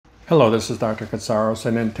Hello, this is Dr. Katsaros,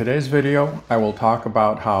 and in today's video I will talk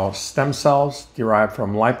about how stem cells derived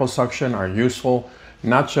from liposuction are useful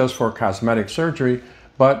not just for cosmetic surgery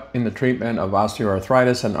but in the treatment of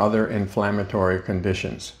osteoarthritis and other inflammatory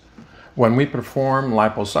conditions. When we perform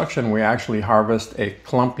liposuction, we actually harvest a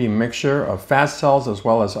clumpy mixture of fat cells as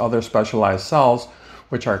well as other specialized cells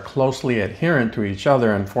which are closely adherent to each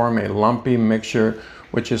other and form a lumpy mixture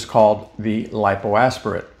which is called the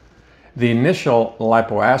lipoaspirate. The initial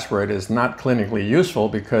lipoaspirate is not clinically useful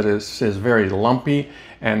because it is very lumpy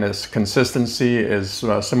and its consistency is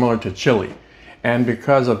similar to chili. And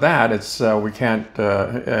because of that, we can't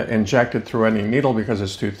inject it through any needle because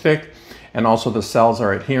it's too thick. And also the cells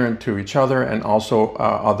are adherent to each other and also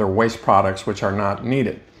other waste products which are not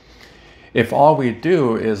needed. If all we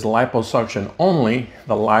do is liposuction only,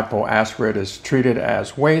 the lipoaspirate is treated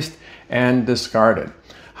as waste and discarded.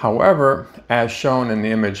 However, as shown in the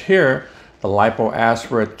image here, the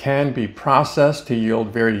lipoaspirate can be processed to yield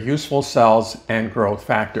very useful cells and growth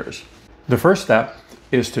factors. The first step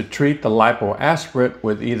is to treat the lipoaspirate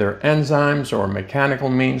with either enzymes or mechanical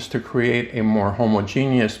means to create a more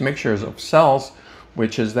homogeneous mixture of cells,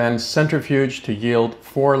 which is then centrifuged to yield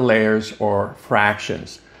 4 layers or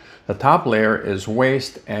fractions. The top layer is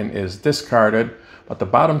waste and is discarded, but the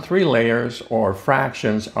bottom 3 layers or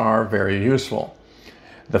fractions are very useful.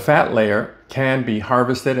 The fat layer can be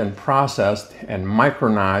harvested and processed and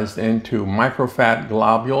micronized into microfat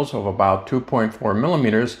globules of about 2.4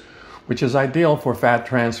 millimeters, which is ideal for fat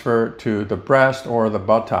transfer to the breast or the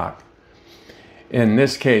buttock. In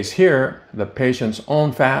this case here, the patient's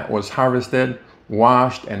own fat was harvested,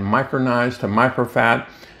 washed, and micronized to microfat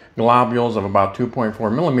globules of about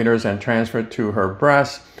 2.4 millimeters and transferred to her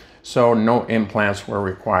breast, so no implants were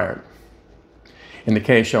required. In the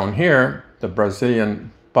case shown here, the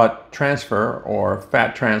Brazilian butt transfer or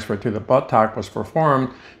fat transfer to the buttock was performed,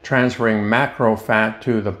 transferring macro fat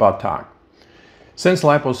to the buttock. Since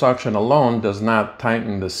liposuction alone does not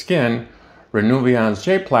tighten the skin, Renuvion's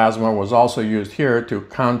J plasma was also used here to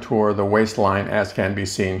contour the waistline, as can be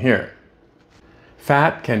seen here.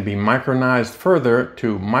 Fat can be micronized further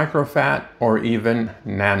to microfat or even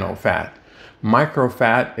nanofat.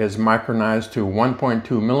 Microfat is micronized to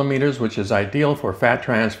 1.2 millimeters, which is ideal for fat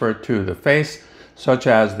transfer to the face, such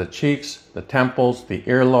as the cheeks, the temples, the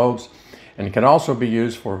earlobes, and it can also be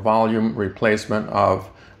used for volume replacement of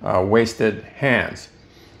wasted hands.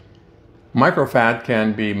 Microfat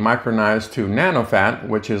can be micronized to nanofat,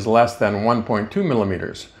 which is less than 1.2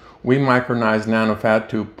 millimeters. We micronize nanofat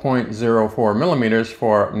to 0.04 millimeters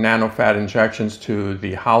for nanofat injections to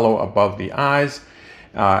the hollow above the eyes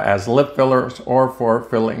as lip fillers or for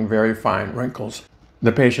filling very fine wrinkles.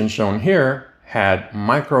 The patient shown here had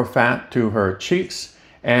microfat to her cheeks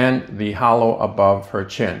and the hollow above her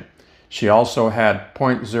chin. She also had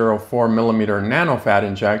 0.04 millimeter nanofat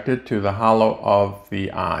injected to the hollow of the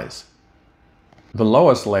eyes. The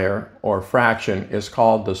lowest layer or fraction is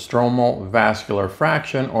called the stromal vascular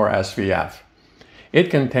fraction or SVF. It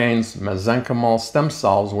contains mesenchymal stem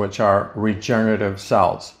cells, which are regenerative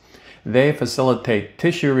cells. They facilitate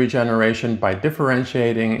tissue regeneration by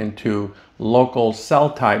differentiating into local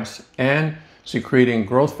cell types and secreting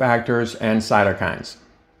growth factors and cytokines.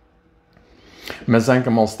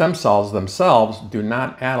 Mesenchymal stem cells themselves do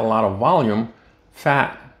not add a lot of volume.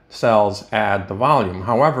 Fat cells add the volume.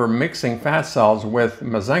 However, mixing fat cells with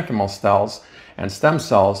mesenchymal cells and stem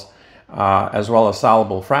cells, as well as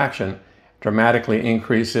soluble fraction, dramatically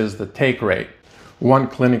increases the take rate. One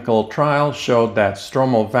clinical trial showed that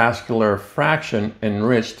stromal vascular fraction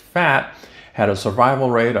enriched fat had a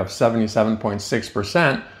survival rate of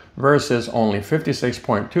 77.6% versus only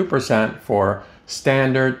 56.2% for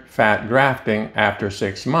standard fat grafting after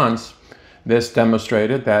 6 months. This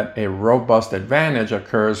demonstrated that a robust advantage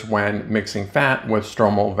occurs when mixing fat with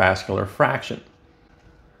stromal vascular fraction.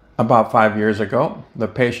 About 5 years ago, the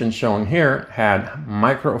patient shown here had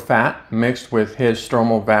microfat mixed with his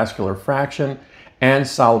stromal vascular fraction and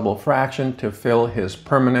soluble fraction to fill his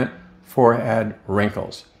permanent forehead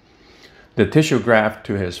wrinkles. The tissue graft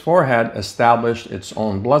to his forehead established its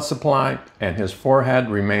own blood supply, and his forehead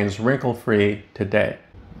remains wrinkle-free today.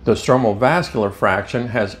 The stromal vascular fraction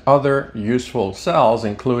has other useful cells,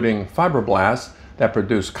 including fibroblasts that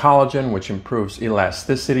produce collagen, which improves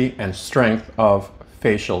elasticity and strength of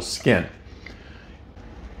facial skin.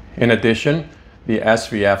 In addition, the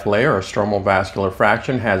SVF layer, or stromal vascular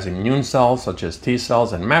fraction, has immune cells such as T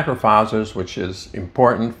cells and macrophages, which is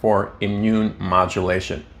important for immune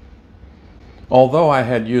modulation. Although I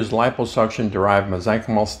had used liposuction-derived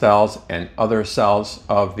mesenchymal cells and other cells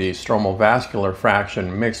of the stromal vascular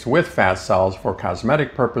fraction mixed with fat cells for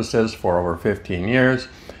cosmetic purposes for over 15 years,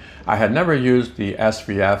 I had never used the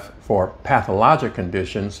SVF for pathologic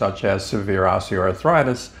conditions such as severe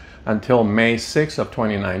osteoarthritis until May 6 of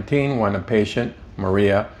 2019, when a patient,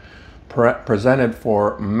 Maria, presented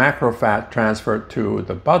for macrofat transfer to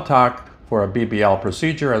the buttock for a BBL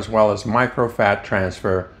procedure, as well as microfat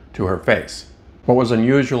transfer to her face. What was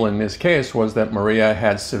unusual in this case was that Maria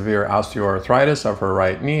had severe osteoarthritis of her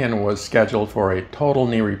right knee and was scheduled for a total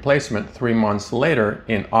knee replacement 3 months later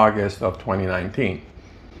in August of 2019.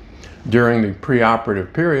 During the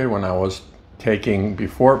preoperative period, when I was taking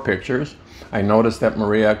before pictures, I noticed that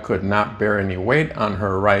Maria could not bear any weight on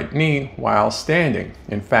her right knee while standing.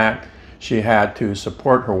 In fact, she had to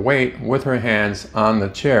support her weight with her hands on the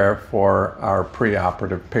chair for our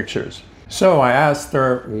preoperative pictures. So I asked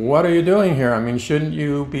her, what are you doing here? I mean, shouldn't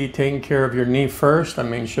you be taking care of your knee first? I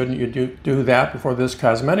mean, shouldn't you do that before this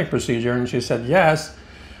cosmetic procedure? And she said yes,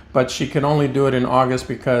 but she could only do it in August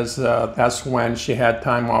because that's when she had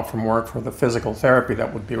time off from work for the physical therapy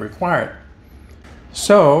that would be required.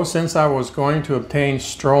 So since I was going to obtain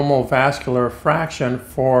stromal vascular fraction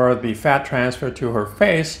for the fat transfer to her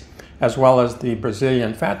face, as well as the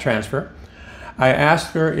Brazilian fat transfer, I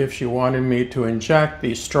asked her if she wanted me to inject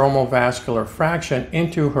the stromal vascular fraction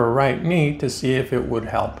into her right knee to see if it would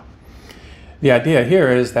help. The idea here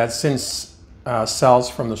is that since cells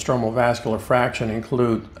from the stromal vascular fraction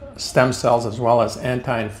include stem cells as well as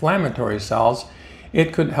anti-inflammatory cells,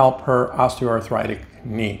 it could help her osteoarthritic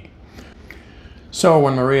knee. So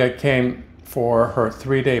when Maria came for her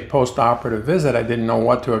 3-day post-operative visit, I didn't know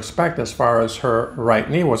what to expect as far as her right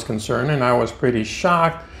knee was concerned, and I was pretty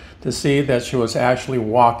shocked to see that she was actually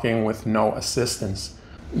walking with no assistance.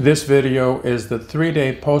 This video is the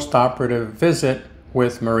 3-day post-operative visit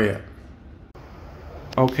with Maria.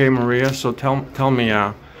 Okay, Maria, so tell me,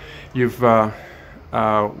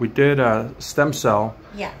 we did a stem cell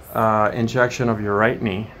injection of your right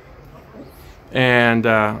knee, and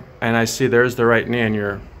I see there's the right knee, and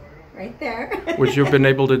you're right there. Would you have been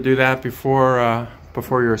able to do that before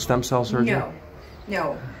your stem cell surgery?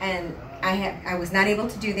 No, and I was not able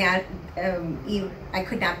to do that. I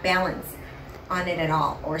could not balance on it at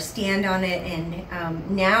all or stand on it, and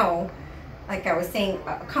now, like I was saying,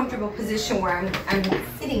 a comfortable position where I'm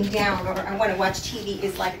sitting down or I want to watch TV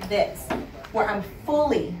is like this, where I'm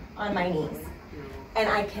fully on my knees and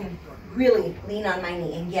I can really lean on my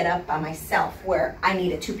knee and get up by myself, where I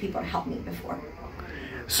needed 2 people to help me before.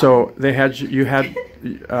 So they had you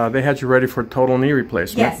ready for total knee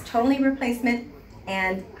replacement? Yes, total knee replacement,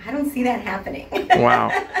 and I don't see that happening. Wow.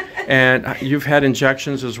 And you've had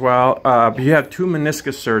injections as well. You had 2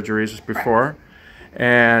 meniscus surgeries before. Correct.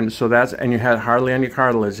 And so you had hardly any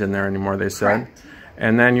cartilage in there anymore, they said. Correct.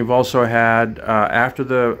 And then you've also had, after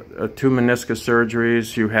the 2 meniscus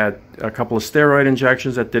surgeries, you had a couple of steroid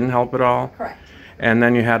injections that didn't help at all. Correct. And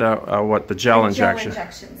then you had the gel injection. Gel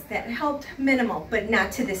injections that helped minimal, but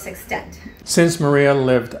not to this extent. Since Maria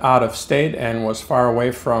lived out of state and was far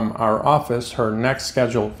away from our office, her next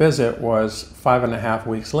scheduled visit was 5.5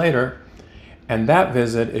 weeks later, and that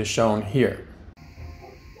visit is shown here.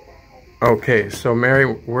 Okay, so Mary,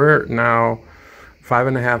 we're now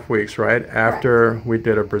 5.5 weeks, right? After Correct. We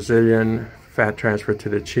did a Brazilian fat transfer to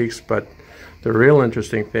the cheeks, but the real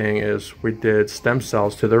interesting thing is we did stem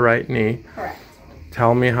cells to the right knee. Correct.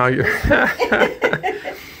 Tell me how you're...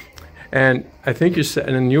 And I think you said,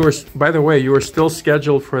 and you were, by the way, you were still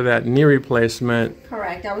scheduled for that knee replacement.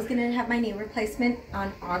 Correct. I was going to have my knee replacement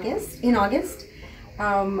in August.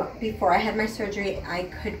 Before I had my surgery, I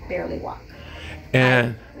could barely walk.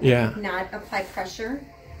 And I could not apply pressure.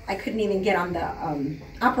 I couldn't even get on the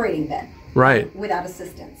operating bed. Right. Without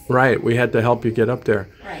assistance. Right. We had to help you get up there.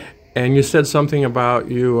 Right. And you said something about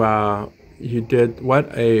you did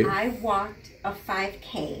what? I walked a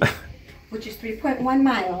 5K, which is 3.1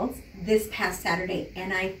 miles this past Saturday,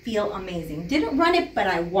 and I feel amazing. Didn't run it, but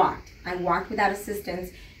I walked. I walked without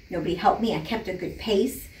assistance. Nobody helped me. I kept a good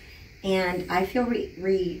pace, and I feel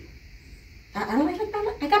I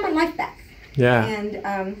got my life back. Yeah.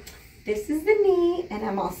 And this is the knee, and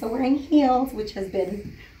I'm also wearing heels, which has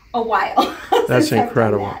been a while. That's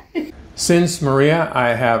incredible. Since Maria, I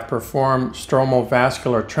have performed stromal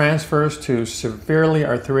vascular transfers to severely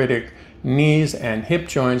arthritic knees and hip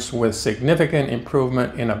joints with significant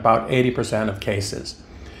improvement in about 80% of cases.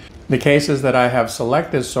 The cases that I have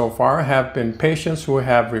selected so far have been patients who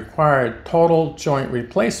have required total joint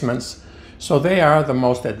replacements, so they are the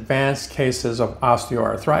most advanced cases of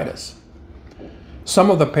osteoarthritis.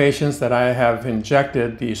 Some of the patients that I have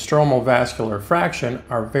injected the stromal vascular fraction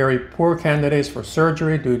are very poor candidates for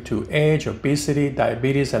surgery due to age, obesity,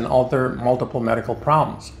 diabetes, and other multiple medical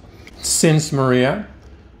problems. Since Maria,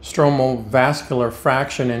 Stromal vascular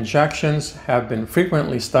fraction injections have been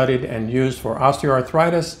frequently studied and used for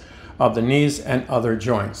osteoarthritis of the knees and other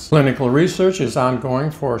joints. Clinical research is ongoing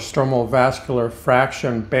for stromal vascular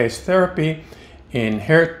fraction-based therapy in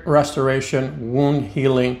hair restoration, wound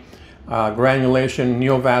healing, granulation,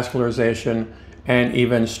 neovascularization, and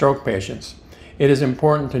even stroke patients. It is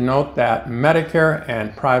important to note that Medicare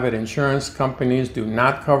and private insurance companies do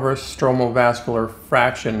not cover stromal vascular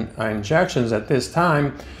fraction injections at this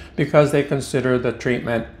time because they consider the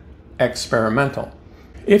treatment experimental.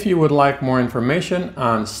 If you would like more information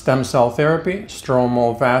on stem cell therapy,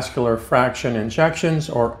 stromal vascular fraction injections,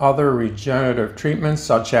 or other regenerative treatments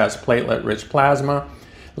such as platelet-rich plasma,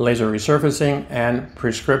 laser resurfacing, and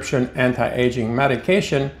prescription anti-aging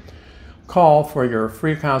medication, call for your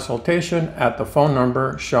free consultation at the phone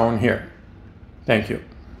number shown here. Thank you.